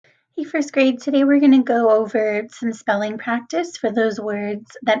Hey, first grade, today we're going to go over some spelling practice for those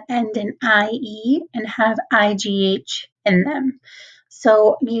words that end in IE and have IGH in them.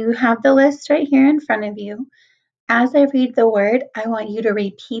 So you have the list right here in front of you. As I read the word, I want you to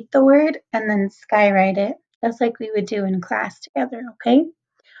repeat the word and then skywrite it, just like we would do in class together, okay?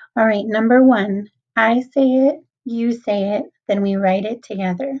 All right, number 1, I say it, you say it, then we write it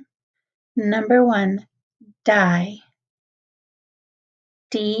together. Number 1, die.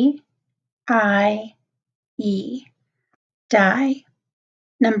 D-I-E, die.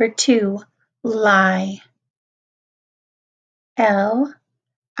 Number 2, lie. L-I-E,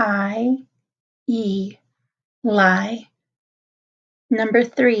 lie. Number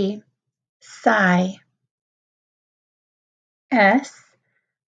 3, sigh. S-I-G-H,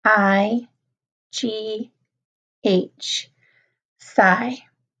 sigh.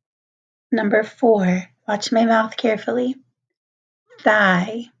 Number 4, watch my mouth carefully.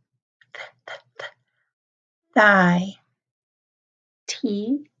 Thigh. Thigh.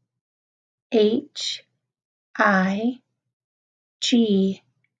 T-H-I-G-H,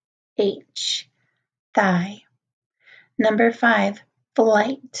 thigh. Number 5,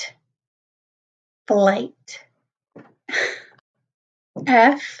 flight. Flight.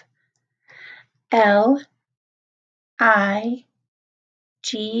 F-L-I-G-H-T,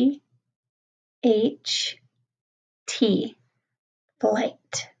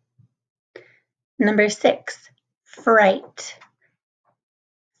 flight. Number 6, fright.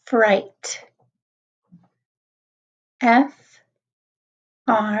 Fright. F-R-I-G-H-T,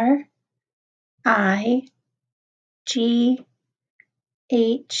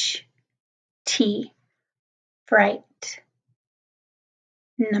 fright.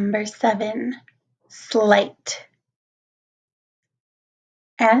 Number 7, slight.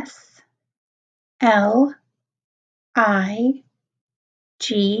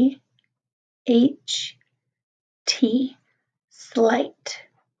 S-L-I-G-H-T, slight.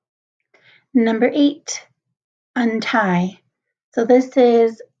 Number 8, untie. So this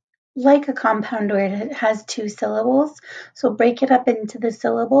is like a compound word. It has 2 syllables. So break it up into the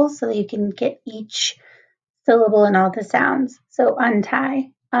syllables so that you can get each syllable and all the sounds. So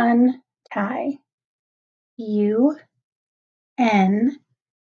untie, untie. U-N-T-I-E,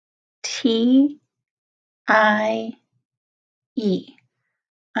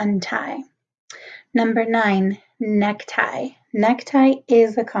 untie. Number 9, necktie. Necktie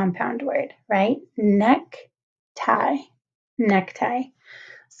is a compound word, right? Neck-tie, necktie.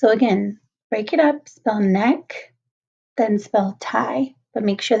 So again, break it up, spell neck, then spell tie, but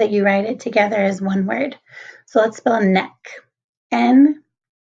make sure that you write it together as one word. So let's spell neck. N-E-C-K,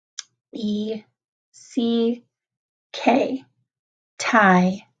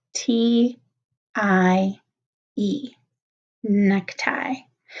 tie, T-I-E, necktie.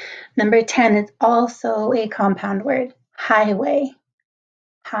 Number 10 is also a compound word, highway.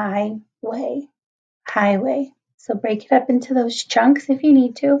 Highway, highway. So break it up into those chunks if you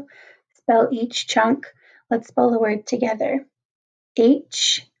need to. Spell each chunk. Let's spell the word together.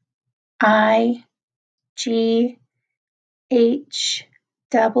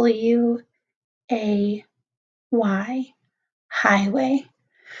 H-I-G-H-W-A-Y, highway.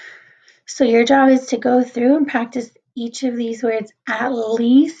 So your job is to go through and practice each of these words at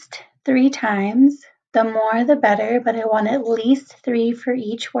least 3 times. The more the better, but I want at least 3 for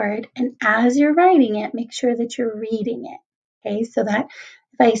each word. And as you're writing it, make sure that you're reading it. Okay, so that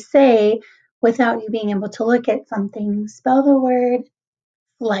if I say without you being able to look at something, spell the word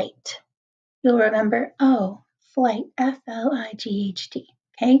flight. You'll remember, oh, flight, F-L-I-G-H-T.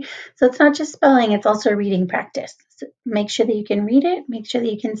 Okay, so it's not just spelling, it's also reading practice. So make sure that you can read it, make sure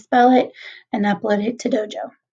that you can spell it, and upload it to Dojo.